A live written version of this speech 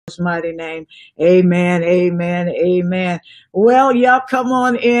mighty name. Amen, amen, amen. Well, y'all come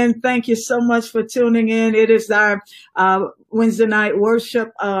on in. Thank you so much for tuning in. It is our Wednesday night worship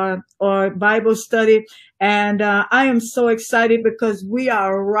or Bible study. And I am so excited because we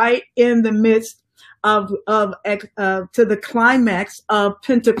are right in the midst to the climax of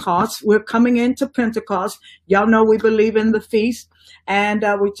Pentecost. We're coming into Pentecost. Y'all know we believe in the feast. And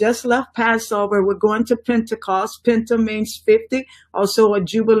we just left Passover. We're going to Pentecost. Penta means 50, also a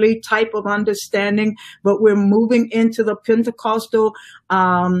Jubilee type of understanding. But we're moving into the Pentecostal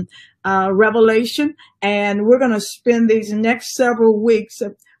revelation. And we're going to spend these next several weeks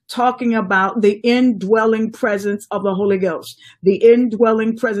talking about the indwelling presence of the Holy Ghost. The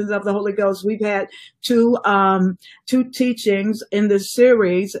indwelling presence of the Holy Ghost. We've had two teachings in this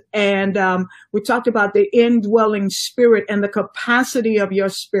series, and we talked about the indwelling spirit and the capacity of your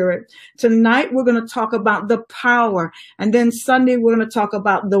spirit. Tonight, we're going to talk about the power, and then Sunday, we're going to talk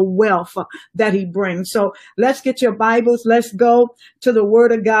about the wealth that he brings. So let's get your Bibles. Let's go to the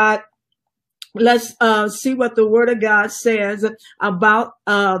Word of God. Let's see what the Word of God says about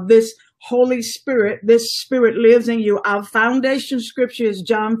this Holy Spirit. This Spirit lives in you. Our foundation scripture is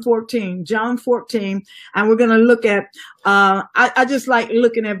John 14, and we're going to look at, I just like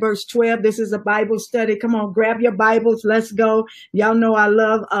looking at verse 12. This is a Bible study. Come on, grab your Bibles. Let's go. Y'all know I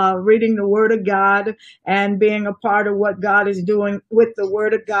love reading the Word of God and being a part of what God is doing with the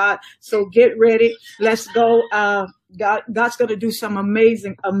Word of God. So get ready. Let's go. God's going to do some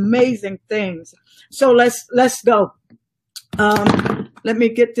amazing things. So let's go. Let me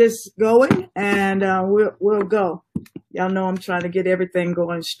get this going, and we'll go. Y'all know I'm trying to get everything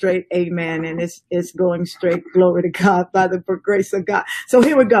going straight. Amen. And it's going straight. Glory to God by the grace of God. So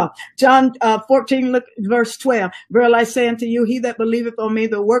here we go. John 14, look, verse 12. Verily I say unto you, he that believeth on me,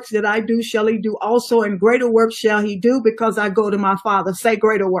 the works that I do shall he do also, and greater works shall he do, because I go to my Father. Say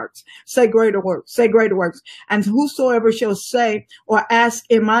greater works. Say greater works. Say greater works. And whosoever shall say or ask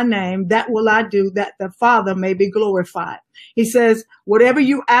in my name, that will I do, that the Father may be glorified. He says, whatever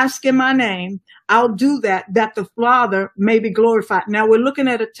you ask in my name, I'll do that the Father may be glorified. Now we're looking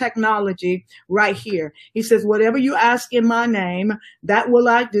at a technology right here. He says, whatever you ask in my name, that will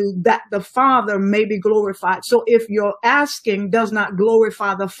I do, that the Father may be glorified. So if your asking does not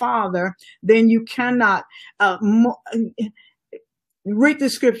glorify the Father, then you cannot, read the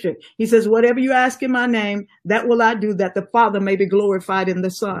scripture. He says, whatever you ask in my name, that will I do, that the Father may be glorified in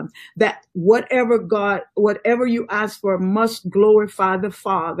the Son. That whatever you ask for must glorify the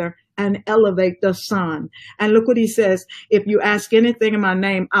Father and elevate the Son. And look what he says. If you ask anything in my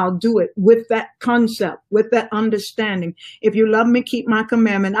name, I'll do it, with that concept, with that understanding. If you love me, keep my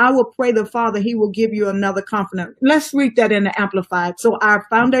commandment. I will pray the Father, he will give you another Comforter. Let's read that in the Amplified. So our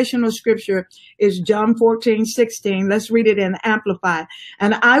foundational scripture is John 14:16. Let's read it in the Amplified.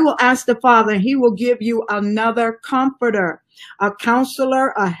 And I will ask the Father, he will give you another Comforter, a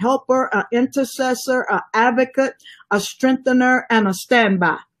counselor, a helper, an intercessor, an advocate, a strengthener, and a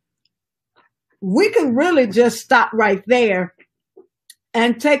standby. We could really just stop right there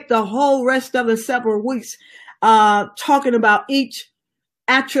and take the whole rest of the several weeks talking about each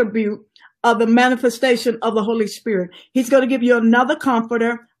attribute of the manifestation of the Holy Spirit. He's going to give you another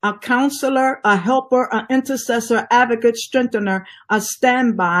Comforter, a counselor, a helper, an intercessor, advocate, strengthener, a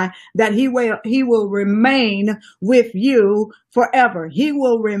standby, that he will remain with you forever. He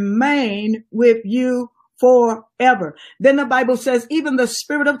will remain with you forever. Then the Bible says, even the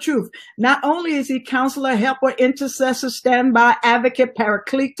Spirit of truth. Not only is he counselor, helper, intercessor, standby, advocate,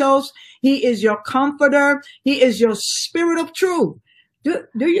 parakletos, he is your comforter. He is your Spirit of truth. Do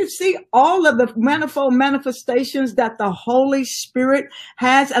you see all of the manifold manifestations that the Holy Spirit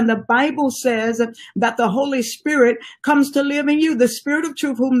has? And the Bible says that the Holy Spirit comes to live in you. The Spirit of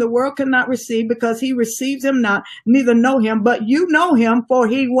truth, whom the world cannot receive, because he receives him not, neither know him, but you know him, for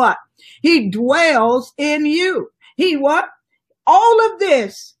he what? He dwells in you. He what? All of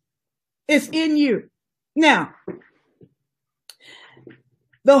this is in you. Now,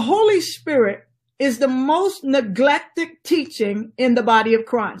 the Holy Spirit is the most neglected teaching in the body of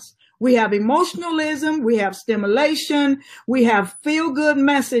Christ. We have emotionalism, we have stimulation, we have feel-good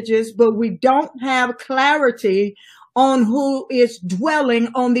messages, but we don't have clarity on who is dwelling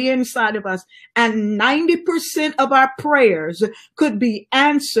on the inside of us. And 90% of our prayers could be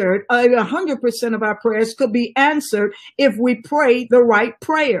answered, 100% of our prayers could be answered if we pray the right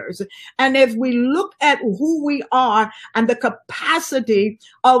prayers. And if we look at who we are and the capacity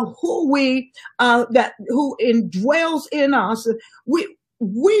of who who indwells in us, we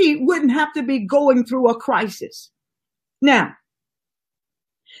wouldn't have to be going through a crisis. Now,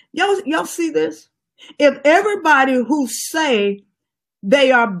 y'all see this? If everybody who say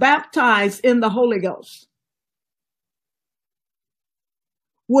they are baptized in the Holy Ghost,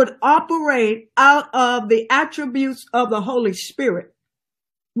 would operate out of the attributes of the Holy Spirit,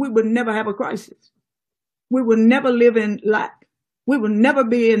 we would never have a crisis. We would never live in lack. We would never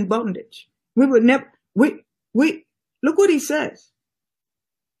be in bondage. We would never, look what he says.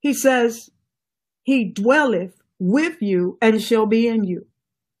 He says, he dwelleth with you and shall be in you.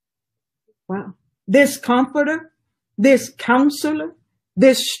 Wow. This comforter, this counselor,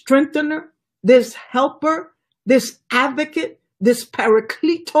 this strengthener, this helper, this advocate, this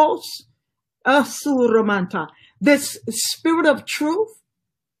parakletos, asuramanta, this spirit of truth.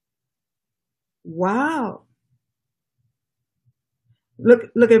 Wow.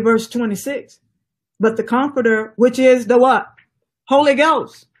 Look at verse 26. But the comforter, which is the what? Holy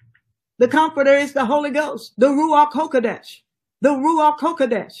Ghost. The comforter is the Holy Ghost, the Ruach HaKodesh, the Ruach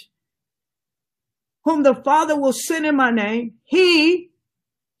HaKodesh, whom the Father will send in my name. He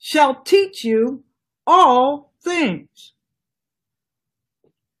shall teach you all things.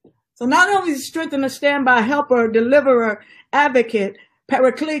 So not only is strengthen, a standby, helper, deliverer, advocate,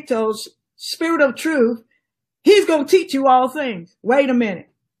 parakletos, spirit of truth, he's going to teach you all things. Wait a minute.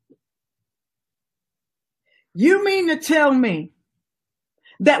 You mean to tell me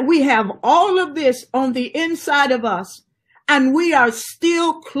that we have all of this on the inside of us and we are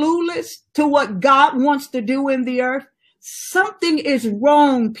still clueless to what God wants to do in the earth? Something is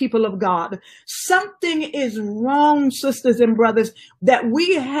wrong, people of God. Something is wrong, sisters and brothers, that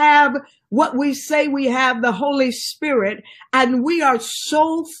we have what we say we have, the Holy Spirit, and we are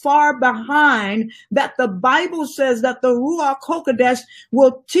so far behind that the Bible says that the Ruach HaKodesh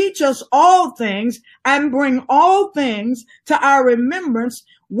will teach us all things and bring all things to our remembrance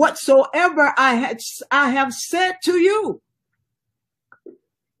whatsoever I have said to you.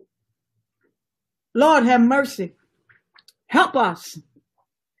 Lord, have mercy. Help us.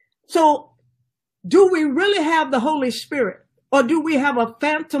 So do we really have the Holy Spirit? Or do we have a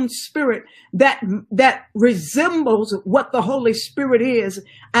phantom spirit that resembles what the Holy Spirit is,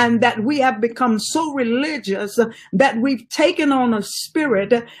 and that we have become so religious that we've taken on a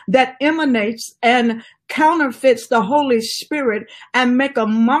spirit that emanates and counterfeits the Holy Spirit and make a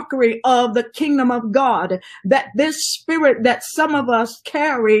mockery of the kingdom of God? That this spirit that some of us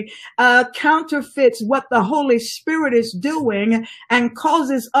carry counterfeits what the Holy Spirit is doing and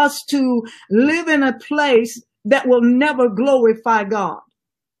causes us to live in a place that will never glorify God.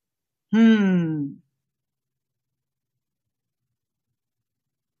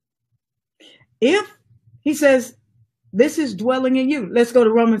 If he says, this is dwelling in you. Let's go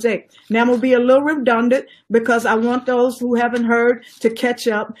to Romans 8. Now I'm going to be a little redundant because I want those who haven't heard to catch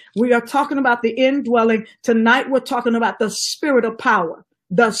up. We are talking about the indwelling. Tonight we're talking about the spirit of power.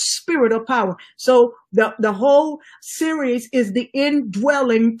 The spirit of power. So the whole series is the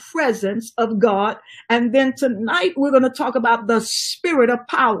indwelling presence of God. And then tonight we're going to talk about the spirit of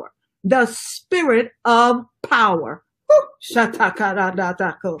power. The spirit of power.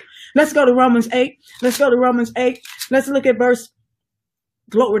 Let's go to Romans 8. Let's go to Romans 8. Let's look at verse,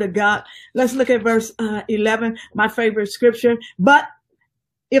 glory to God. Let's look at verse 11, my favorite scripture. But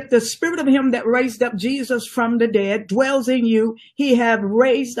if the spirit of him that raised up Jesus from the dead dwells in you, he have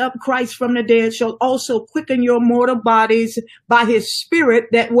raised up Christ from the dead, shall also quicken your mortal bodies by his spirit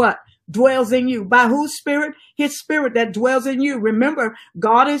that what? Dwells in you. By whose spirit? His spirit that dwells in you. Remember,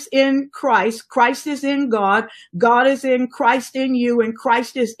 God is in Christ. Christ is in God. God is in Christ in you, and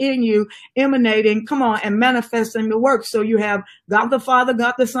Christ is in you, emanating, come on, and manifesting the work. So you have God the Father,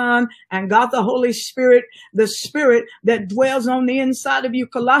 God the Son, and God the Holy Spirit, the spirit that dwells on the inside of you.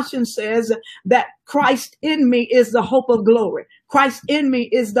 Colossians says that Christ in me is the hope of glory. Christ in me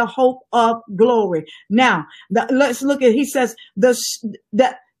is the hope of glory. Now, let's look at, he says,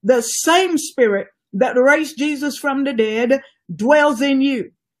 the same spirit that raised Jesus from the dead dwells in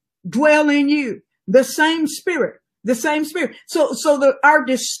you. Dwell in you. The same spirit. The same spirit. So our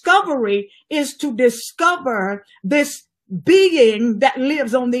discovery is to discover this being that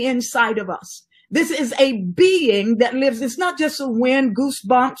lives on the inside of us. This is a being that lives. It's not just a wind,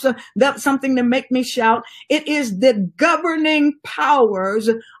 goosebumps, that's something to make me shout. It is the governing powers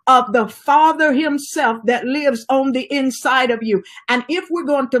of the Father himself that lives on the inside of you. And if we're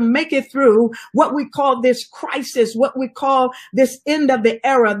going to make it through what we call this crisis, what we call this end of the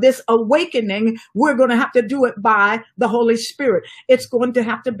era, this awakening, we're going to have to do it by the Holy Spirit. It's going to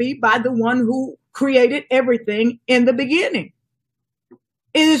have to be by the one who created everything in the beginning.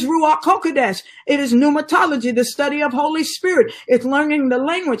 It is Ruach Kodesh. It is pneumatology, the study of Holy Spirit. It's learning the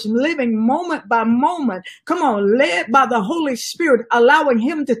language, living moment by moment. Come on, led by the Holy Spirit, allowing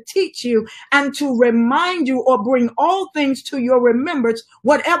him to teach you and to remind you or bring all things to your remembrance,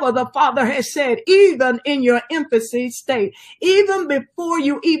 whatever the Father has said, even in your infancy state. Even before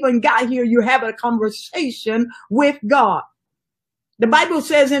you even got here, you have a conversation with God. The Bible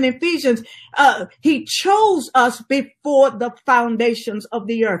says in Ephesians, he chose us before the foundations of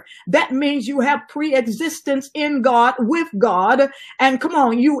the earth. That means you have pre-existence in God, with God. And come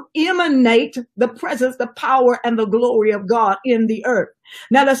on, you emanate the presence, the power, and the glory of God in the earth.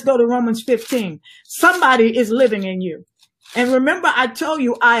 Now let's go to Romans 15. Somebody is living in you. And remember, I told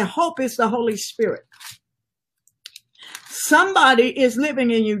you, I hope it's the Holy Spirit. Somebody is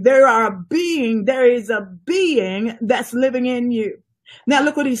living in you. There is a being that's living in you. Now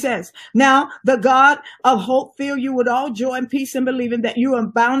look what he says. Now the God of hope fill you with all joy and peace in believing that you are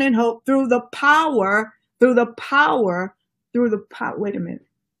bound in hope through the power of the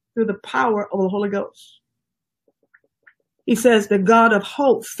Holy Ghost. He says the God of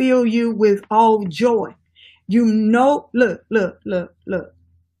hope fill you with all joy. You know, look.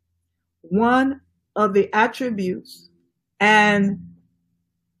 One of the attributes and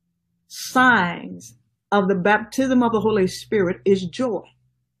signs of the baptism of the Holy Spirit is joy.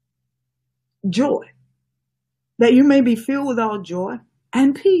 Joy. That you may be filled with all joy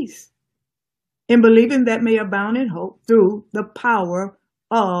and peace in believing that may abound in hope through the power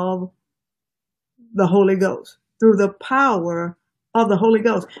of the Holy Ghost. Through the power of the Holy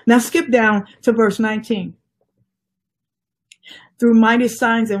Ghost. Now skip down to verse 19. Through mighty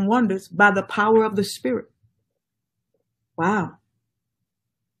signs and wonders by the power of the Spirit. Wow.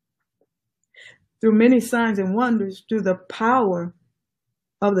 Through many signs and wonders through the power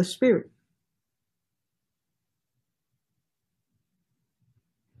of the Spirit.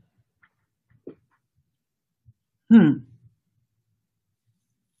 Through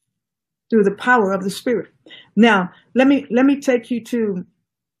the power of the Spirit. Now, let me take you to,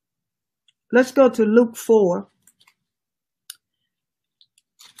 let's go to Luke 4.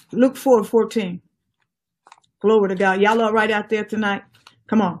 Luke 4:14. Glory to God. Y'all are right out there tonight.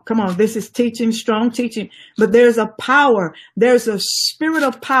 Come on. This is teaching, strong teaching. But there's a power. There's a spirit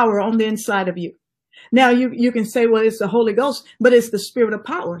of power on the inside of you. Now, you can say, well, it's the Holy Ghost, but it's the spirit of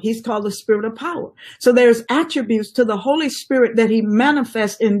power. He's called the spirit of power. So there's attributes to the Holy Spirit that he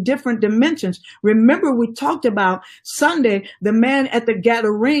manifests in different dimensions. Remember, we talked about Sunday, the man at the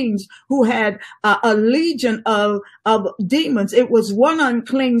Gadarenes who had a legion of demons. It was one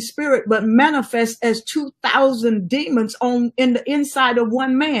unclean spirit, but manifest as 2,000 demons in the inside of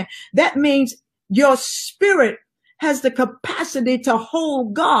one man. That means your spirit has the capacity to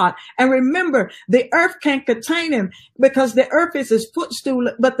hold God. And remember, the earth can't contain him because the earth is his footstool,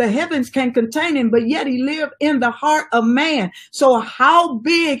 but the heavens can contain him, but yet he lived in the heart of man. So how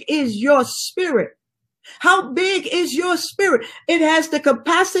big is your spirit? How big is your spirit? It has the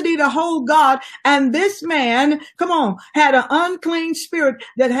capacity to hold God. And this man, had an unclean spirit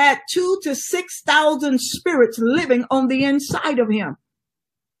that had 2,000 to 6,000 spirits living on the inside of him.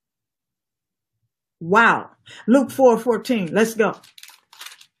 Wow. Luke 4:14. Let's go.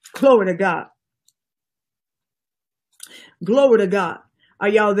 Glory to God. Glory to God. Are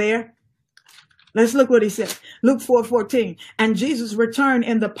y'all there? Let's look what he said. Luke 4:14. And Jesus returned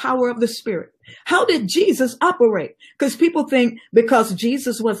in the power of the Spirit. How did Jesus operate? Because people think because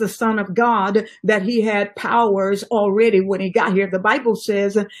Jesus was the Son of God that he had powers already when he got here. The Bible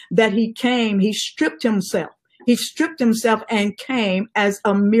says that he stripped himself. He stripped himself and came as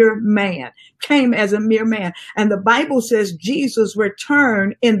a mere man. And the Bible says Jesus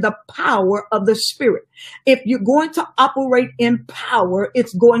returned in the power of the Spirit. If you're going to operate in power,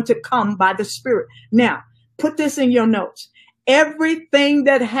 it's going to come by the Spirit. Now, put this in your notes. Everything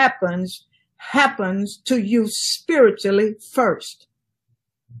that happens to you spiritually first.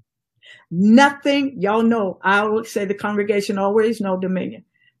 Nothing, y'all know, I always say the congregation always know dominion.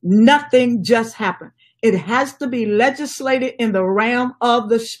 Nothing just happened. It has to be legislated in the realm of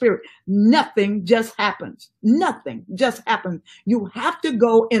the Spirit. Nothing just happens. Nothing just happens. You have to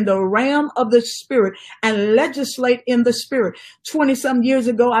go in the realm of the Spirit and legislate in the Spirit. 20-some years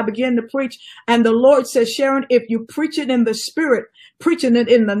ago, I began to preach, and the Lord said, Sharon, if you preach it in the Spirit, preaching it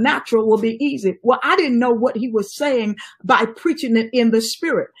in the natural will be easy. Well, I didn't know what he was saying by preaching it in the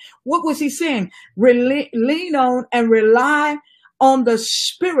Spirit. What was he saying? Lean on and rely on the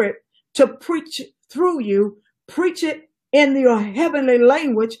Spirit to preach through you, preach it in your heavenly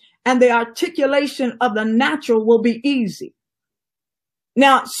language, and the articulation of the natural will be easy.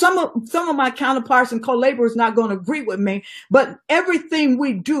 Now, some of my counterparts and co-laborers not going to agree with me, but everything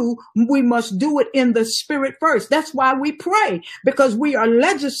we do, we must do it in the spirit first. That's why we pray, because we are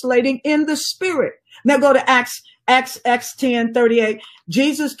legislating in the spirit. Now go to Acts 10:38.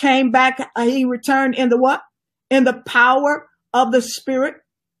 Jesus came back. He returned in the what? In the power of the spirit,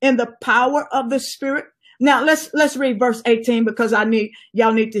 in the power of the spirit. Now let's read verse 18, because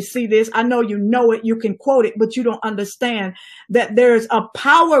y'all need to see this. I know it, you can quote it, but you don't understand that there's a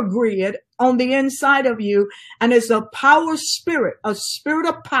power grid on the inside of you, and it's a power spirit, a spirit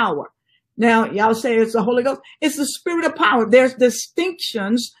of power. Now y'all say it's the Holy Ghost. It's the spirit of power. There's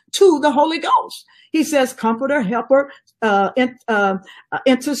distinctions to the Holy Ghost. He says comforter, helper,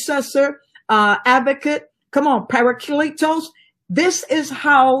 intercessor, advocate. Come on, parakletos. This is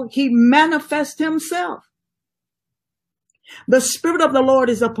how he manifests himself. The Spirit of the Lord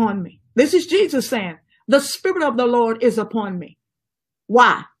is upon me. This is Jesus saying, the Spirit of the Lord is upon me.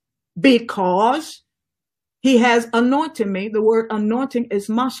 Why? Because he has anointed me. The word anointing is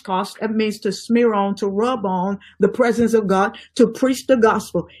mashkos. That means to smear on, to rub on the presence of God, to preach the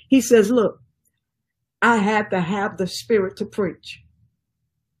gospel. He says, look, I had to have the Spirit to preach.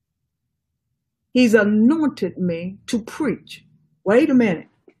 He's anointed me to preach. Wait a minute.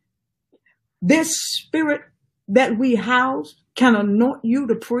 This Spirit that we house can anoint you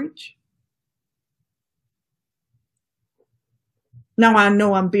to preach. Now I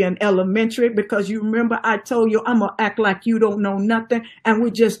know I'm being elementary, because you remember I told you I'm going to act like you don't know nothing, and we're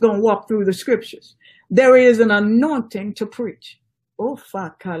just going to walk through the scriptures. There is an anointing to preach. Oh,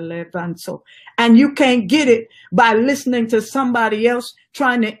 and you can't get it by listening to somebody else,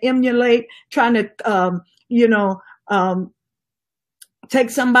 trying to emulate, trying to, take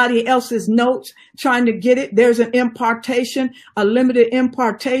somebody else's notes, trying to get it. There's an impartation, a limited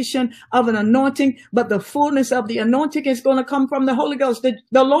impartation of an anointing, but the fullness of the anointing is going to come from the Holy Ghost.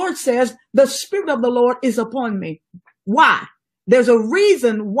 The Lord says, the Spirit of the Lord is upon me. Why? There's a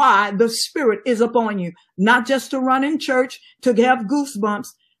reason why the Spirit is upon you, not just to run in church, to have goosebumps,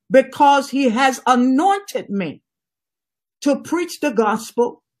 because he has anointed me to preach the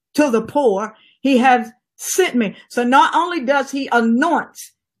gospel to the poor. He has sent me. So not only does he anoint,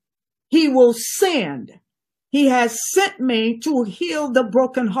 he will send. He has sent me to heal the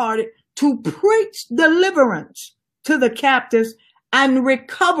brokenhearted, to preach deliverance to the captives and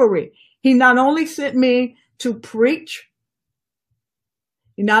recovery. He not only sent me to preach,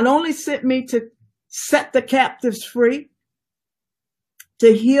 he not only sent me to set the captives free,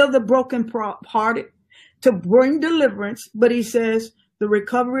 to heal the brokenhearted, to bring deliverance, but he says the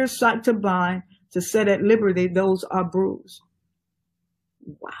recovery of sight to blind, to set at liberty those are bruised.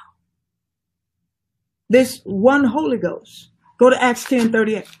 Wow. This one Holy Ghost. Go to Acts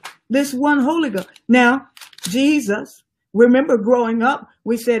 10:38. This one Holy Ghost. Now, Jesus, remember growing up,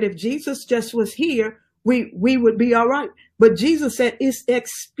 we said if Jesus just was here, we would be all right. But Jesus said, it's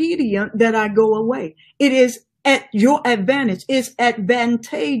expedient that I go away. It is at your advantage. It's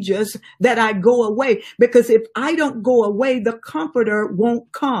advantageous that I go away, because if I don't go away, the Comforter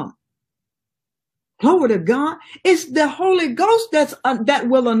won't come. Glory to God. It's the Holy Ghost that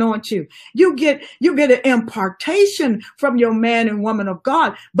will anoint you. You get an impartation from your man and woman of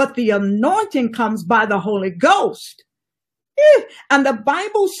God, but the anointing comes by the Holy Ghost. And the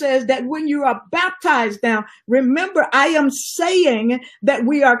Bible says that when you are baptized, now remember, I am saying that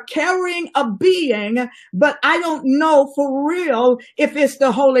we are carrying a being, but I don't know for real if it's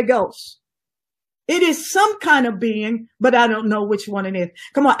the Holy Ghost. It is some kind of being, but I don't know which one it is.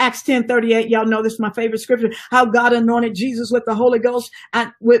 Come on, Acts 10:38. Y'all know this is my favorite scripture. How God anointed Jesus with the Holy Ghost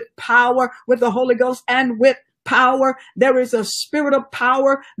and with power, with the Holy Ghost and with power. There is a spirit of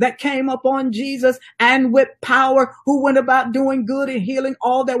power that came upon Jesus, and with power, who went about doing good and healing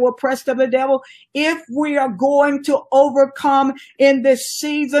all that were oppressed of the devil. If we are going to overcome in this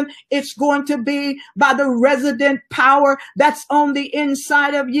season, it's going to be by the resident power that's on the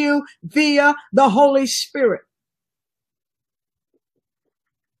inside of you via the Holy Spirit.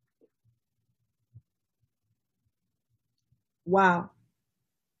 Wow.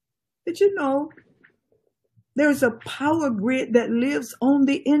 Did you know there's a power grid that lives on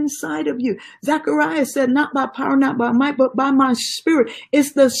the inside of you? Zechariah said, not by power, not by might, but by my spirit.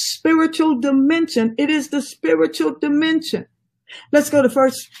 It's the spiritual dimension. It is the spiritual dimension. Let's go to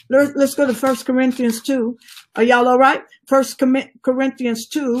First Corinthians 2. Are y'all all right? First Corinthians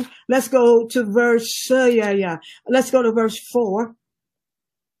 2. Let's go to verse, Let's go to verse 4.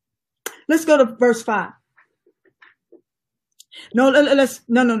 Let's go to verse 5. No,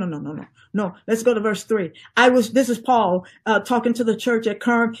 no. Let's go to verse 3. This is Paul talking to the church at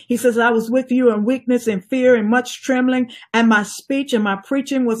Corinth. He says, I was with you in weakness and fear and much trembling, and my speech and my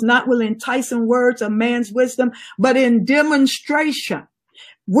preaching was not with enticing words of man's wisdom, but in demonstration.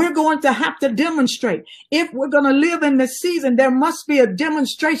 We're going to have to demonstrate. If we're going to live in this season, there must be a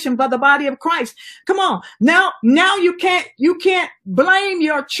demonstration by the body of Christ. Come on. Now you can't blame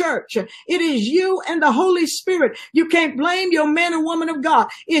your church. It is you and the Holy Spirit. You can't blame your man and woman of God.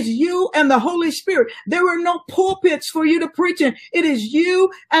 It's you and the Holy Spirit. There are no pulpits for you to preach in. It is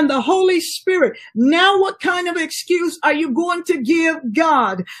you and the Holy Spirit. Now, what kind of excuse are you going to give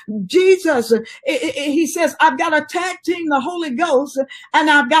God? Jesus, he says, I've got to tag team the Holy Ghost,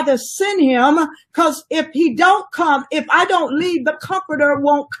 and I've got to send him, because if he don't come, if I don't leave, the comforter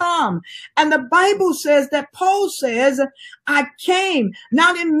won't come. And the Bible says that Paul says, I came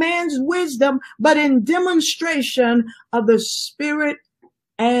not in man's wisdom, but in demonstration of the Spirit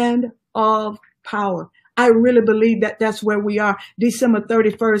and of power. I really believe that that's where we are. December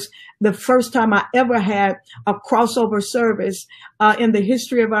 31st, the first time I ever had a crossover service in the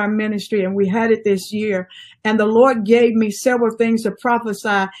history of our ministry, and we had it this year. And the Lord gave me several things to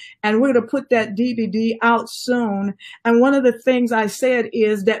prophesy, and we're going to put that DVD out soon. And one of the things I said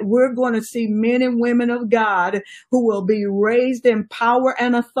is that we're going to see men and women of God who will be raised in power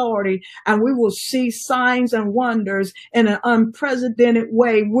and authority, and we will see signs and wonders in an unprecedented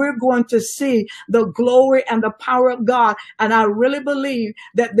way. We're going to see the glory and the power of God. And I really believe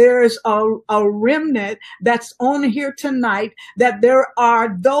that there is a remnant that's on here tonight, that there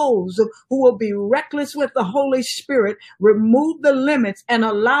are those who will be reckless with the Holy Spirit, remove the limits, and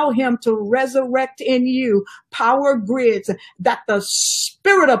allow him to resurrect in you power grids, that the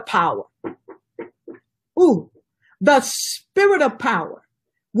spirit of power, the spirit of power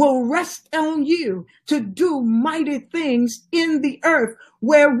will rest on you to do mighty things in the earth,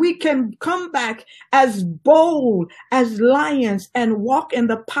 where we can come back as bold as lions and walk in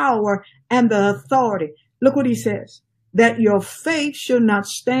the power and the authority. Look what he says, that your faith should not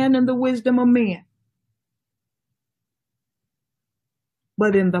stand in the wisdom of men,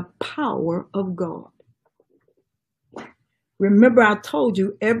 but in the power of God. Remember, I told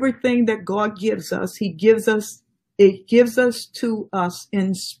you everything that God gives us, it gives us to us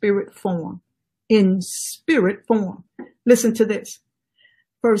in spirit form. In spirit form. Listen to this.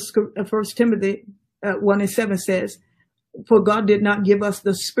 First Timothy 1:7 says, for God did not give us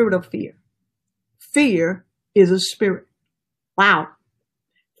the spirit of fear. Fear is a spirit. Wow.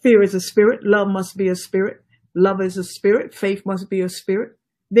 Fear is a spirit. Love must be a spirit. Love is a spirit. Faith must be a spirit.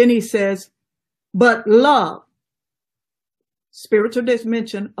 Then he says, but love, spiritual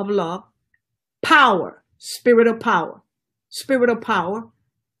dimension of love, power, spirit of power,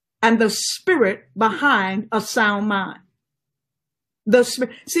 and the spirit behind a sound mind.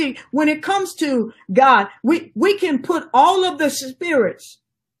 See, when it comes to God, we can put all of the spirits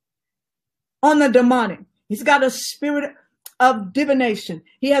on the demonic. He's got a spirit of divination.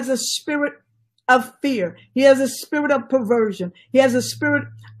 He has a spirit of fear. He has a spirit of perversion. He has a spirit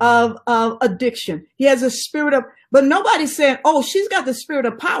of addiction. He has a spirit of, but nobody's saying, oh, she's got the spirit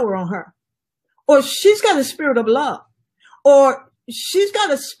of power on her, or she's got a spirit of love, or she's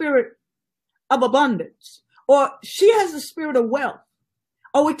got a spirit of abundance, or she has a spirit of wealth.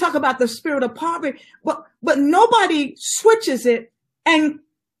 Or we talk about the spirit of poverty, but nobody switches it and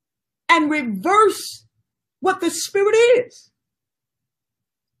reverse what the spirit is.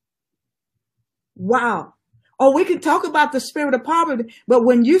 Wow. Or we can talk about the spirit of poverty, but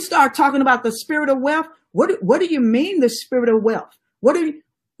when you start talking about the spirit of wealth, what do you mean the spirit of wealth?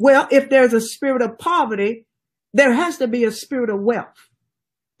 Well, if there's a spirit of poverty, there has to be a spirit of wealth.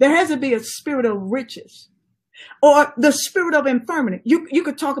 There has to be a spirit of riches. Or the spirit of infirmity. You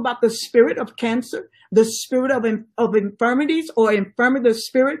could talk about the spirit of cancer, the spirit of infirmities, or the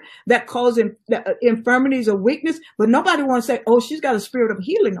spirit that causes infirmities or weakness. But nobody wants to say, oh, she's got a spirit of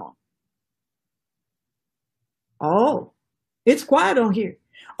healing on. Oh, it's quiet on here.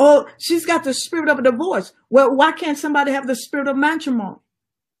 Oh, she's got the spirit of a divorce. Well, why can't somebody have the spirit of matrimony?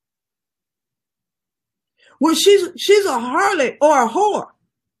 Well, she's a harlot or a whore.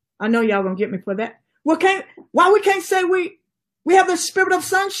 I know y'all gonna get me for that. Well, why we can't say we have the spirit of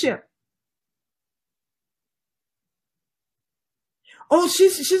sonship? Oh,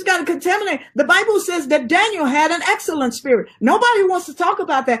 she's got to contaminate. The Bible says that Daniel had an excellent spirit. Nobody wants to talk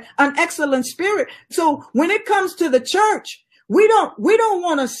about that, an excellent spirit. So when it comes to the church, we don't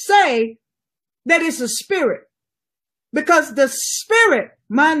want to say that it's a spirit, because the spirit,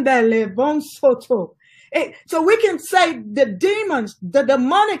 mandale bon soto, So we can say the demons, the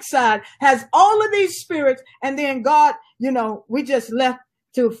demonic side has all of these spirits, and then God, we just left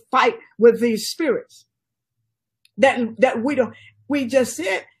to fight with these spirits that we just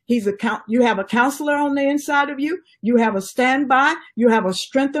said you have a counselor on the inside of you. You have a standby. You have a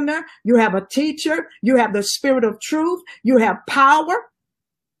strengthener. You have a teacher. You have the spirit of truth. You have power.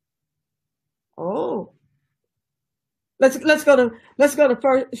 Oh, let's go to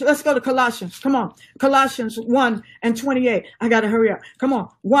Colossians. Come on. Colossians 1:28. I got to hurry up. Come on.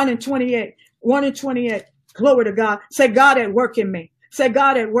 1:28. 1:28. Glory to God. Say, God at work in me. Say,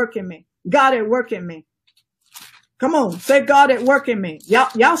 God at work in me. God at work in me. Come on, say God at work in me.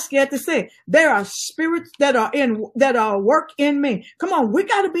 Y'all scared to say it. There are spirits that are work in me. Come on, we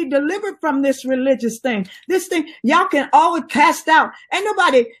got to be delivered from this religious thing. This thing y'all can always cast out. Ain't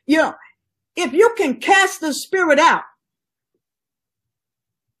nobody, if you can cast the spirit out,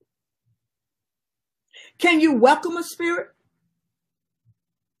 can you welcome a spirit?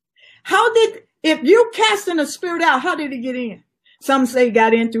 If you casting a spirit out, how did it get in? Some say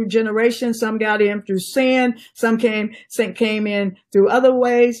got in through generations. Some got in through sin. Some came in through other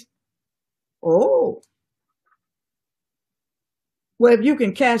ways. Oh. Well, if you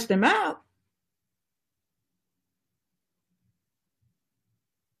can cast them out.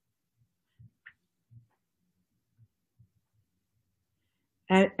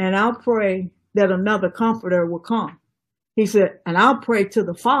 And I'll pray that another comforter will come. He said, and I'll pray to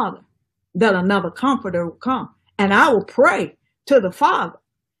the Father that another comforter will come. And I will pray to the Father,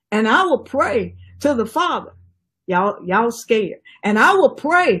 and I will pray to the Father. Y'all scared. And I will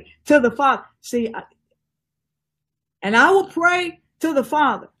pray to the Father. And I will pray to the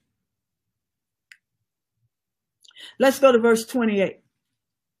Father. Let's go to verse 28.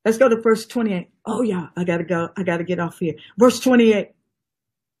 Let's go to verse 28. Oh yeah, I gotta go. I gotta get off here. Verse 28.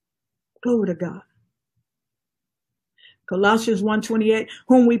 Glory to God. Colossians 1:28,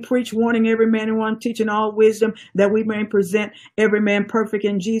 whom we preach, warning every man and one, teaching all wisdom, that we may present every man perfect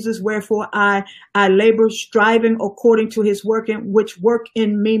in Jesus. Wherefore I labor, striving according to his working, which work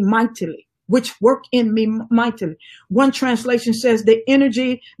in me mightily. One translation says the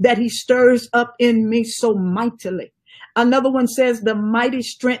energy that he stirs up in me so mightily. Another one says the mighty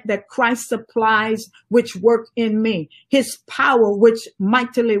strength that Christ supplies, which work in me. His power, which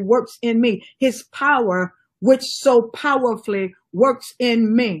mightily works in me. His power, which so powerfully works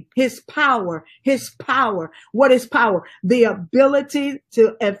in me. His power. What is power? The ability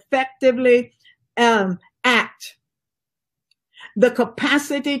to effectively act. The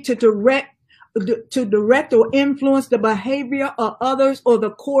capacity to direct or influence the behavior of others or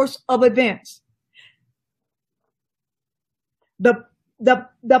the course of events. The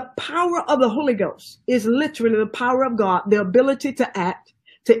power of the Holy Ghost is literally the power of God. The ability to act,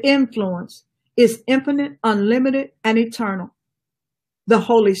 to influence, is infinite, unlimited, and eternal. The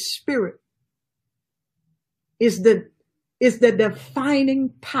Holy Spirit is the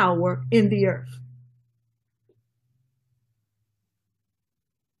defining power in the earth.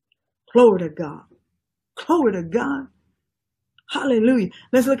 Glory to God. Glory to God. Hallelujah.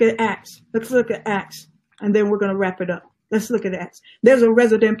 Let's look at Acts. And then we're going to wrap it up. Let's look at Acts. There's a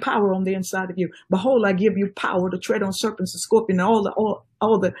resident power on the inside of you. Behold, I give you power to tread on serpents and scorpions and all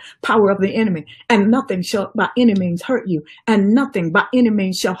the power of the enemy. And nothing shall by any means hurt you. And nothing by any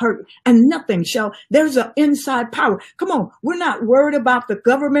means shall hurt you. And nothing shall. There's an inside power. Come on. We're not worried about the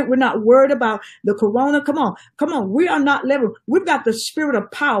government. We're not worried about the corona. Come on. We are not living. We've got the spirit of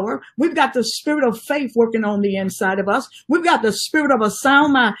power. We've got the spirit of faith working on the inside of us. We've got the spirit of a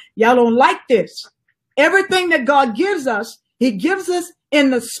sound mind. Y'all don't like this. Everything that God gives us, he gives us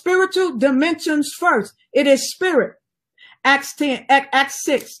in the spiritual dimensions first. It is spirit. Acts 6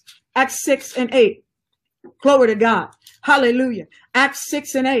 and 8. Glory to God. Hallelujah. Acts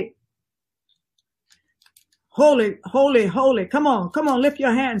 6 and 8. Holy, holy, holy. Come on, lift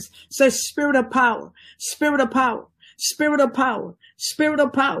your hands. Say spirit of power, spirit of power, spirit of power, spirit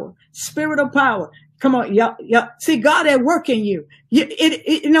of power, spirit of power. Come on, y'all. See, God at work in you.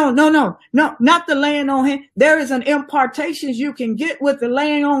 No, not the laying on hands. There is an impartation you can get with the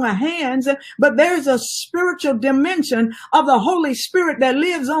laying on of hands, but there's a spiritual dimension of the Holy Spirit that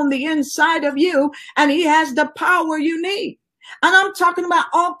lives on the inside of you, and he has the power you need. And I'm talking about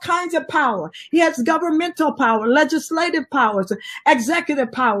all kinds of power. He has governmental power, legislative powers,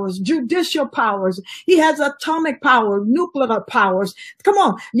 executive powers, judicial powers. He has atomic power, nuclear powers. Come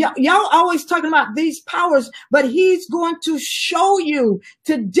on. Y'all always talking about these powers, but he's going to show you,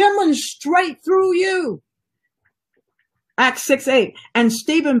 to demonstrate through you. Acts 6:8. And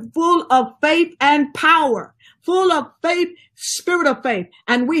Stephen, full of faith and power, full of faith, spirit of faith.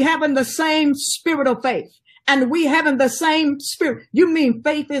 And we having the same spirit of faith. And we having the same spirit. You mean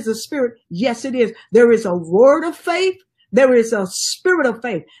faith is a spirit? Yes, it is. There is a word of faith. There is a spirit of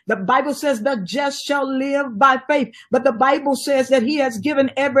faith. The Bible says the just shall live by faith. But the Bible says that he has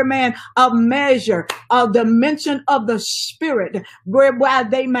given every man a measure, a dimension of the spirit, whereby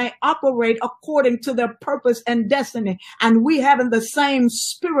they may operate according to their purpose and destiny. And we having the same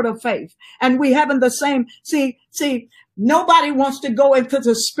spirit of faith. And we having the same, see, nobody wants to go into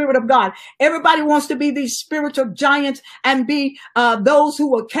the spirit of God. Everybody wants to be these spiritual giants and be those who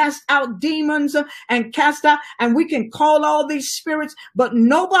will cast out demons and cast out. And we can call all these spirits, but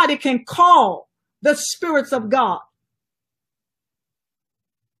nobody can call the spirits of God.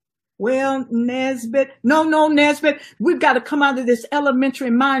 Well, Nesbitt, no, Nesbitt, we've got to come out of this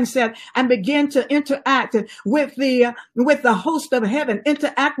elementary mindset and begin to interact with the host of heaven,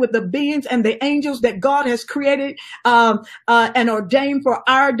 interact with the beings and the angels that God has created, and ordained for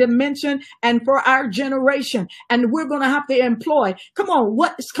our dimension and for our generation. And we're going to have to employ, come on,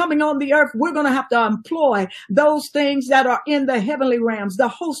 what is coming on the earth? We're going to have to employ those things that are in the heavenly realms, the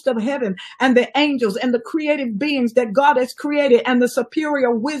host of heaven and the angels and the creative beings that God has created, and the superior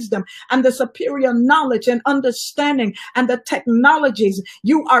wisdom and the superior knowledge and understanding and the technologies.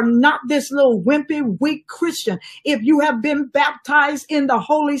 You are not this little wimpy, weak Christian. If you have been baptized in the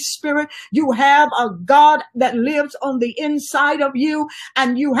Holy Spirit, you have a God that lives on the inside of you,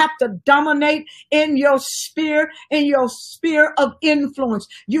 and you have to dominate in your sphere of influence.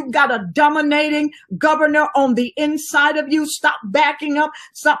 You've got a dominating governor on the inside of you. Stop backing up.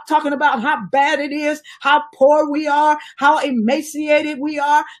 Stop talking about how bad it is, how poor we are, how emaciated we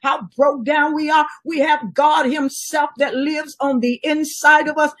are, how broke down we are. We have God himself that lives on the inside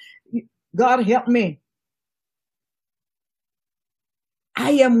of us. God help me.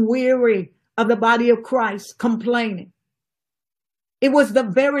 I am weary of the body of Christ complaining. It was the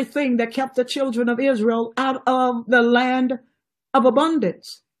very thing that kept the children of Israel out of the land of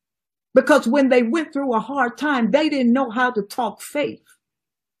abundance. Because when they went through a hard time, they didn't know how to talk faith.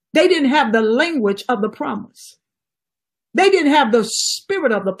 They didn't have the language of the promise. They didn't have the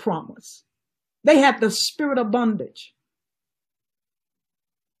spirit of the promise. They had the spirit of bondage.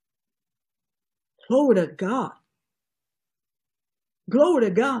 Glory to God. Glory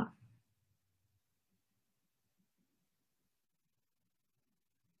to God.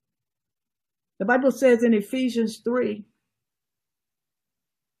 The Bible says in Ephesians 3.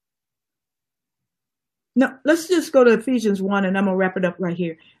 No, let's just go to Ephesians 1, and I'm going to wrap it up right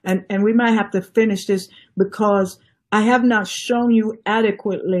here. And we might have to finish this because I have not shown you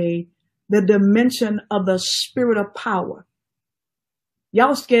adequately the dimension of the spirit of power.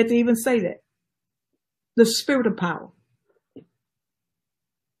 Y'all scared to even say that. The spirit of power.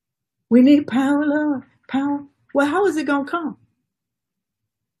 We need power, Lord. Power. Well, how is it going to come?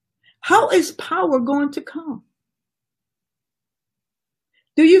 How is power going to come?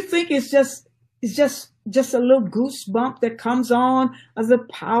 Do you think it's just a little goosebump that comes on as the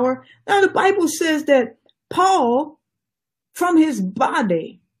power? Now, the Bible says that Paul, from his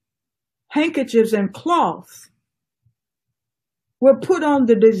body, handkerchiefs and cloth were put on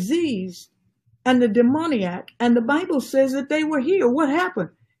the diseased and the demoniac. And the Bible says that they were healed. What happened?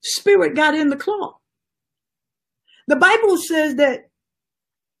 Spirit got in the cloth. The Bible says that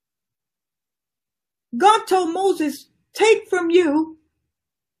God told Moses, take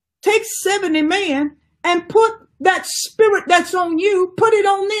 70 men and put that spirit that's on you, put it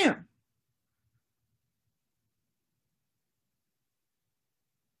on them.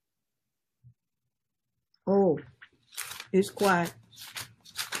 Oh, it's quiet.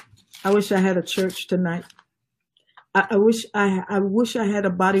 I wish I had a church tonight. I wish I had a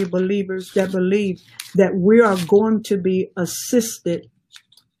body of believers that believe that we are going to be assisted,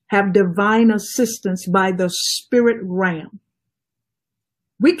 have divine assistance by the spirit realm.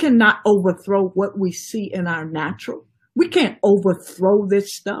 We cannot overthrow what we see in our natural. We can't overthrow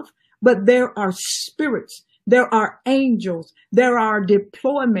this stuff, but there are spirits. There are angels. There are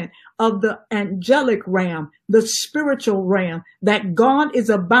deployment of the angelic realm, the spiritual realm that God is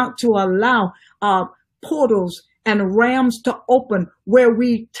about to allow portals and realms to open where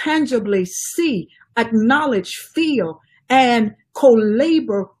we tangibly see, acknowledge, feel, and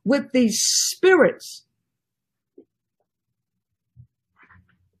co-labor with these spirits.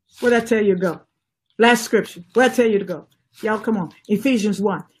 Where'd I tell you to go? Last scripture. Where'd I tell you to go? Y'all come on. Ephesians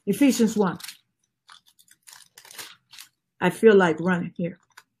 1. Ephesians 1. I feel like running here.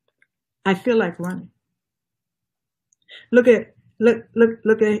 I feel like running. Look at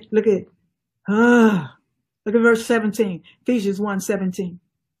verse 17. Ephesians 1:17.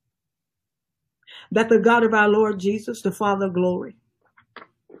 that the God of our Lord Jesus, the Father of glory,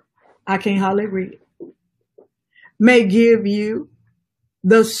 I can't hardly read it, may give you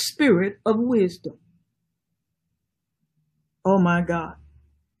the spirit of wisdom. Oh my God.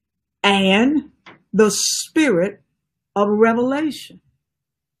 And the spirit of revelation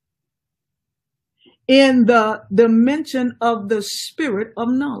in the dimension of the spirit of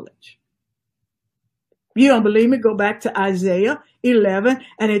knowledge. You don't believe me? Go back to Isaiah 11,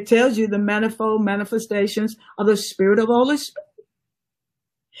 and it tells you the manifold manifestations of the Spirit of the Holy Spirit.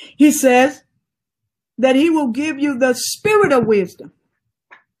 He says that he will give you the spirit of wisdom.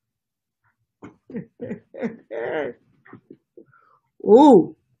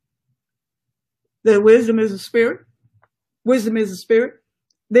 Ooh. That wisdom is a spirit. Wisdom is a spirit.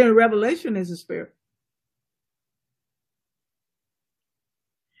 Then revelation is a spirit.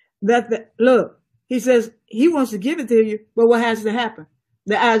 Look, he says he wants to give it to you, but what has to happen?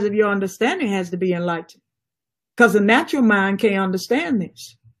 The eyes of your understanding has to be enlightened. Because the natural mind can't understand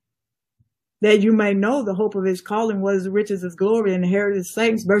this. That you may know the hope of his calling, what is the riches of his glory and the heritage of the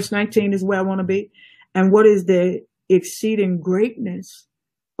saints. Verse 19 is where I want to be. And what is the exceeding greatness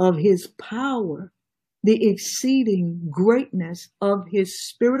of his power, the exceeding greatness of his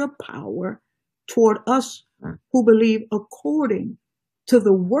spirit of power toward us who believe according to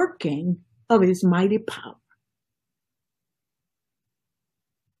the working of his mighty power.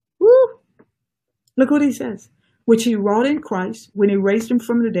 Woo! Look what he says. Which he wrought in Christ when he raised him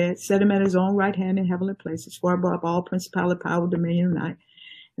from the dead, set him at his own right hand in heavenly places, far above all principality, power, dominion, and might,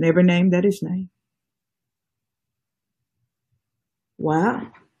 and every name that is named. Wow.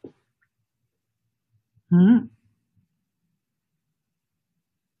 And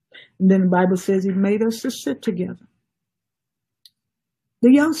then the Bible says he made us to sit together. Do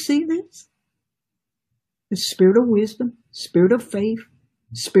y'all see this? The spirit of wisdom, spirit of faith,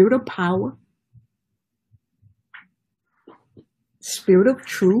 spirit of power, spirit of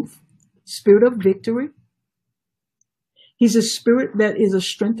truth, spirit of victory. He's a spirit that is a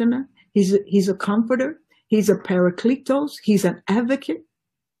strengthener. He's a comforter. He's a parakletos. He's an advocate.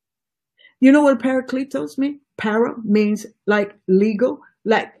 You know what parakletos means? Para means like legal,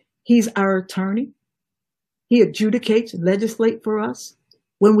 like he's our attorney. He adjudicates, legislates for us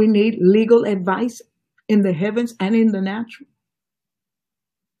when we need legal advice in the heavens and in the natural.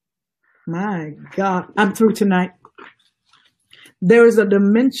 My God, I'm through tonight. There is a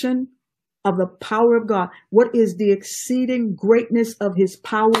dimension of the power of God. What is the exceeding greatness of his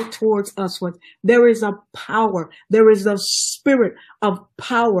power towards us? There is a power. There is a spirit of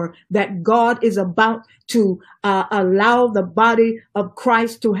power that God is about to allow the body of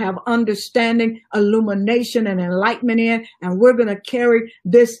Christ to have understanding, illumination, and enlightenment in. And we're going to carry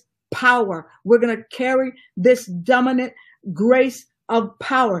this power. We're going to carry this dominant grace of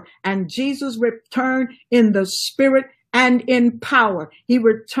power. And Jesus returned in the spirit and in power. He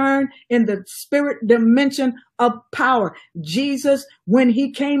returned in the spirit dimension of power. Jesus, when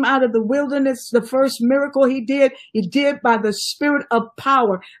he came out of the wilderness, the first miracle he did by the spirit of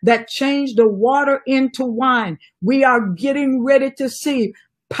power that changed the water into wine. We are getting ready to see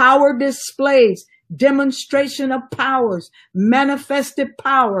power displays, demonstration of powers, manifested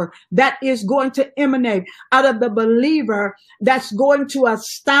power that is going to emanate out of the believer, that's going to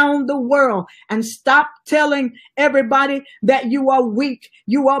astound the world. And stop telling everybody that you are weak,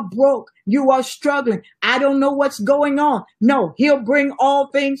 you are broke, you are struggling. I don't know what's going on. No, he'll bring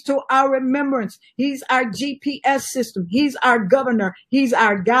all things to our remembrance. He's our GPS system. He's our governor. He's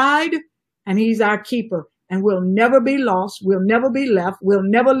our guide, and he's our keeper. And we'll never be lost. We'll never be left. We'll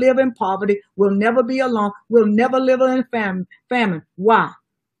never live in poverty. We'll never be alone. We'll never live in famine. Why?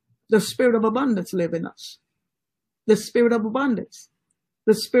 The spirit of abundance lives in us. The spirit of abundance.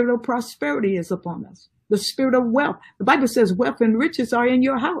 The spirit of prosperity is upon us. The spirit of wealth. The Bible says wealth and riches are in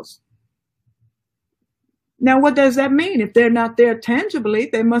your house. Now, what does that mean? If they're not there tangibly,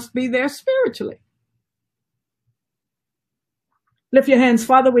 they must be there spiritually. Lift your hands.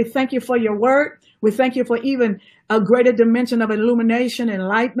 Father, we thank you for your word. We thank you for even a greater dimension of illumination,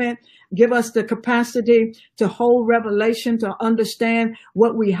 enlightenment. Give us the capacity to hold revelation, to understand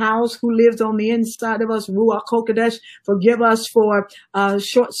what we house, who lives on the inside of us, Ruach HaKodesh. Forgive us for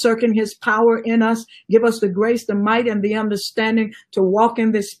short-circuiting his power in us. Give us the grace, the might, and the understanding to walk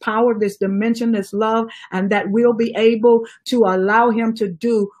in this power, this dimension, this love, and that we'll be able to allow him to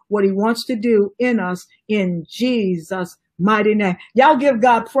do what he wants to do in us in Jesus' mighty name. Y'all give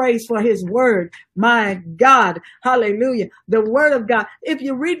God praise for his word. My God. Hallelujah. The word of God. If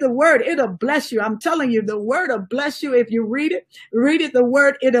you read the word, it'll bless you. I'm telling you, the word will bless you. If you read it, the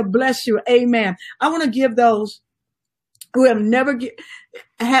word, it'll bless you. Amen. I want to give those who have never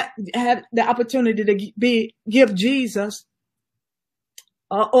had the opportunity to give Jesus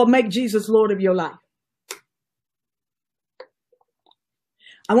or make Jesus Lord of your life.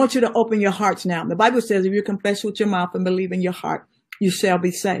 I want you to open your hearts now. The Bible says if you confess with your mouth and believe in your heart, you shall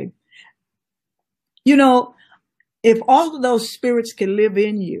be saved. You know, if all of those spirits can live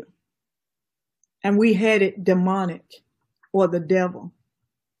in you, and we had it demonic or the devil,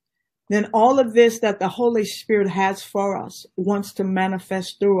 then all of this that the Holy Spirit has for us wants to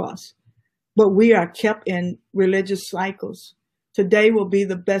manifest through us. But we are kept in religious cycles. Today will be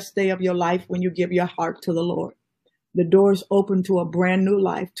the best day of your life when you give your heart to the Lord. The door is open to a brand new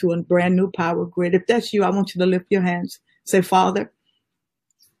life, to a brand new power grid. If that's you, I want you to lift your hands. Say, Father,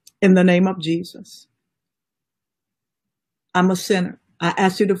 in the name of Jesus, I'm a sinner. I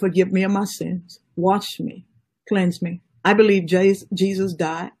ask you to forgive me of my sins. Wash me, cleanse me. I believe Jesus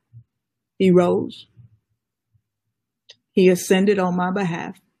died. He rose. He ascended on my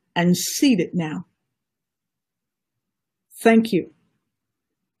behalf and seated now. Thank you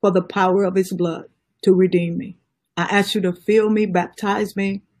for the power of his blood to redeem me. I ask you to fill me, baptize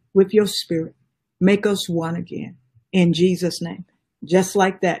me with your spirit. Make us one again in Jesus' name. Just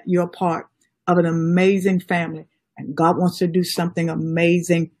like that, you're part of an amazing family, and God wants to do something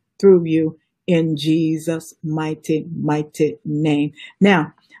amazing through you in Jesus' mighty, mighty name.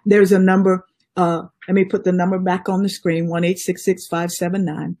 Now, there's a number. Let me put the number back on the screen,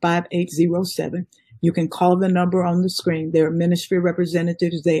 1-866-579-5807. You can call the number on the screen. There are ministry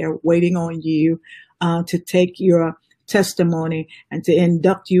representatives there waiting on you to take your testimony and to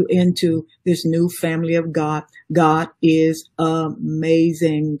induct you into this new family of God. God is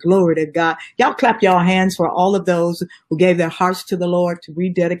amazing. Glory to God. Y'all clap your hands for all of those who gave their hearts to the Lord, to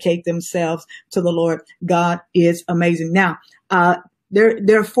rededicate themselves to the Lord. God is amazing. Now,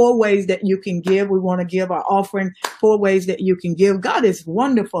 there are 4 ways that you can give. We want to give our offering, 4 ways that you can give. God is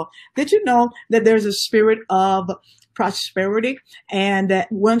wonderful. Did you know that there's a spirit of prosperity, and that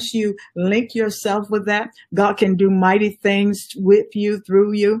once you link yourself with that, God can do mighty things with you,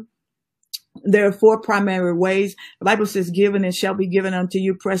 through you? There are 4 primary ways. The Bible says, given and shall be given unto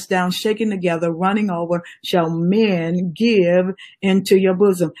you, pressed down, shaken together, running over, shall men give into your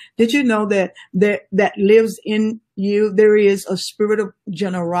bosom. Did you know that lives in you? There is a spirit of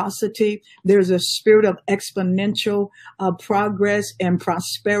generosity. There's a spirit of exponential progress and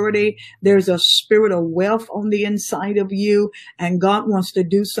prosperity. There's a spirit of wealth on the inside of you, and God wants to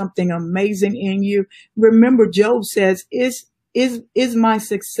do something amazing in you. Remember, Job says, is my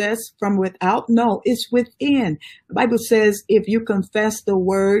success from without? No, it's within. The Bible says if you confess the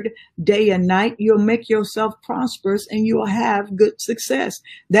word day and night, you'll make yourself prosperous and you'll have good success.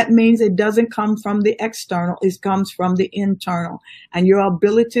 That means it doesn't come from the external. It comes from the internal. And your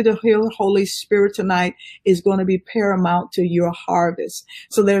ability to hear the Holy Spirit tonight is going to be paramount to your harvest.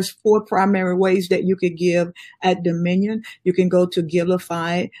 So there's 4 primary ways that you could give at Dominion. You can go to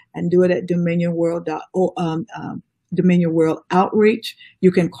Givelify and do it at Dominion World Outreach. You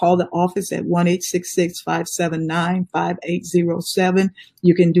can call the office at 1-866-579-5807.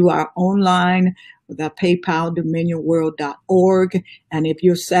 You can do our online with our PayPal, DominionWorld.org. And if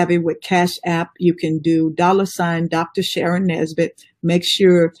you're savvy with CashApp, you can do $ Dr. Sharon Nesbitt. Make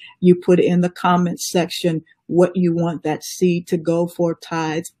sure you put in the comments section what you want that seed to go for: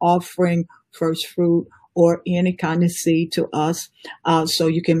 tithes, offering, first fruit, or any kind of seed to us, so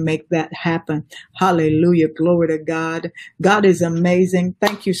you can make that happen. Hallelujah. Glory to God. God is amazing.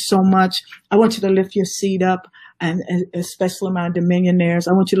 Thank you so much. I want you to lift your seed up, and especially my Dominionaires,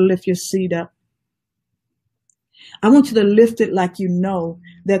 I want you to lift your seed up. I want you to lift it like you know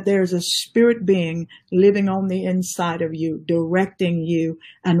that there's a spirit being living on the inside of you, directing you.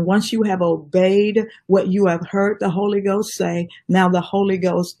 And once you have obeyed what you have heard the Holy Ghost say, now the Holy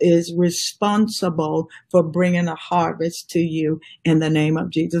Ghost is responsible for bringing a harvest to you in the name of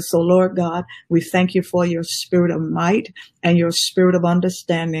Jesus. So Lord God, we thank you for your spirit of might and your spirit of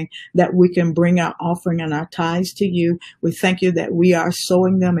understanding that we can bring our offering and our tithes to you. We thank you that we are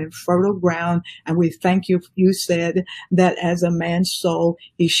sowing them in fertile ground. And we thank you, you said that as a man sow,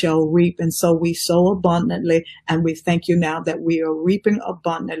 he shall reap. And so we sow abundantly. And we thank you now that we are reaping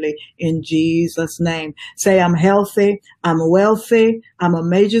abundantly in Jesus' name. Say, I'm healthy, I'm wealthy, I'm a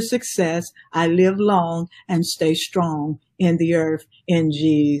major success. I live long and stay strong in the earth in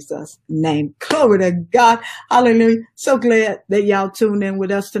Jesus' name. Glory to God. Hallelujah. So glad that y'all tuned in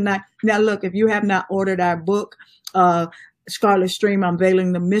with us tonight. Now look, if you have not ordered our book, Scarlet Stream,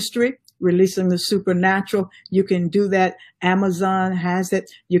 Unveiling the Mystery, Releasing the Supernatural, you can do that. Amazon has it.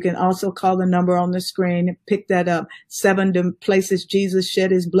 You can also call the number on the screen and pick that up. 7 places Jesus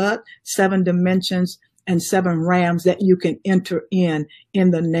shed his blood, 7 dimensions and 7 rams that you can enter in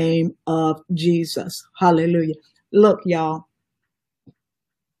the name of Jesus. Hallelujah. Look, y'all.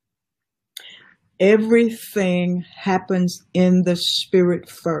 Everything happens in the spirit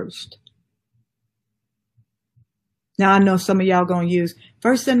first. Now, I know some of y'all going to use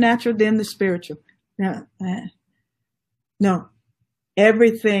first the natural, then the spiritual. No,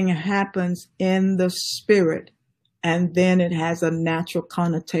 everything happens in the spirit, and then it has a natural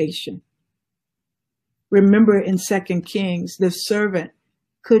connotation. Remember in 2 Kings, the servant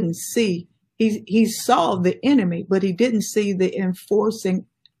couldn't see. He saw the enemy, but he didn't see the enforcing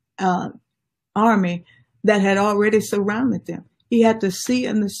army that had already surrounded them. He had to see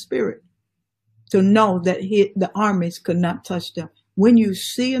in the spirit to know that the armies could not touch them. When you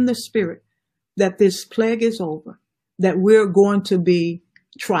see in the spirit that this plague is over, that we're going to be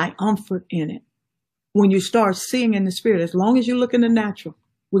triumphant in it. When you start seeing in the spirit, as long as you look in the natural,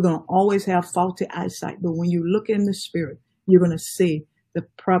 we're going to always have faulty eyesight. But when you look in the spirit, you're going to see the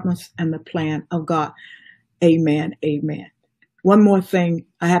promise and the plan of God. Amen. Amen. One more thing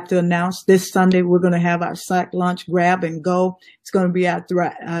I have to announce. This Sunday, we're going to have our sack lunch grab and go. It's going to be our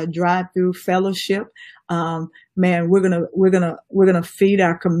drive-through fellowship. Man, we're going to feed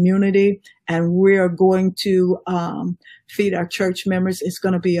our community, and we're going to feed our church members. It's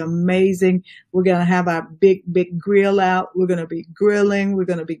going to be amazing. We're going to have our big grill out. We're going to be grilling. We're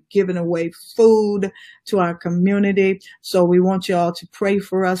going to be giving away food to our community. So we want you all to pray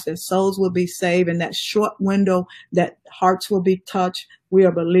for us that souls will be saved in that short window, that hearts will be touched. We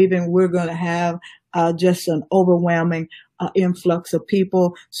are believing we're going to have just an overwhelming influx of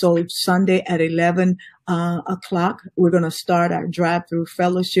people. So it's Sunday at 11 o'clock. We're going to start our drive-through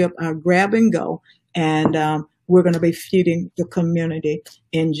fellowship, our grab and go, and we're going to be feeding the community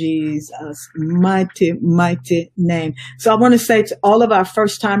in Jesus' mighty, mighty name. So I want to say to all of our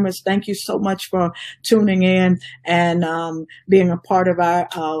first timers, thank you so much for tuning in and being a part of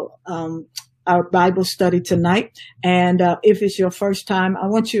our Bible study tonight. And if it's your first time, I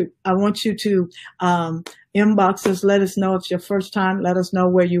want you to inbox us. Let us know it's your first time. Let us know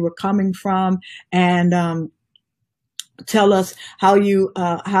where you were coming from, and tell us how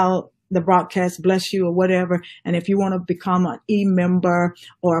the broadcast bless you or whatever. And if you want to become an e-member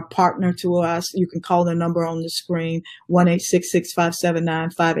or a partner to us, you can call the number on the screen,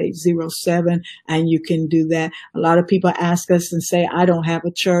 1-866-579-5807, and you can do that. A lot of people ask us and say, I don't have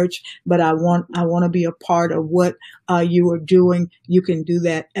a church, but I want to be a part of what you are doing. You can do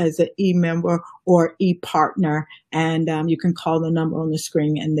that as an e-member or e-partner, and you can call the number on the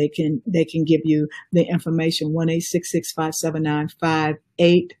screen, and they can give you the information,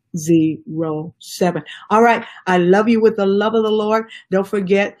 1-866-579-5807. All right. I love you with the love of the Lord. Don't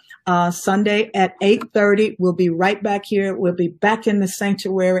forget, Sunday at 8:30, we'll be right back here. We'll be back in the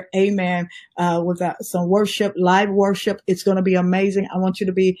sanctuary. Amen. With some worship, live worship. It's going to be amazing. I want you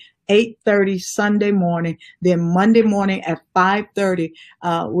to be 8:30 Sunday morning. Then Monday morning at 5:30,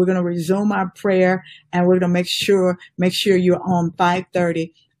 we're going to resume our prayer, and we're going to make sure you're on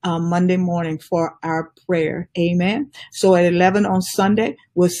 5:30. Monday morning for our prayer. Amen. So at 11 on Sunday,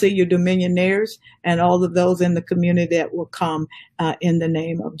 we'll see your Dominionaires and all of those in the community that will come in the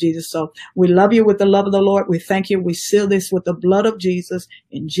name of Jesus. So we love you with the love of the Lord. We thank you. We seal this with the blood of Jesus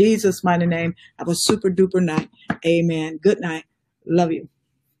in Jesus' mighty name. Have a super duper night. Amen. Good night. Love you.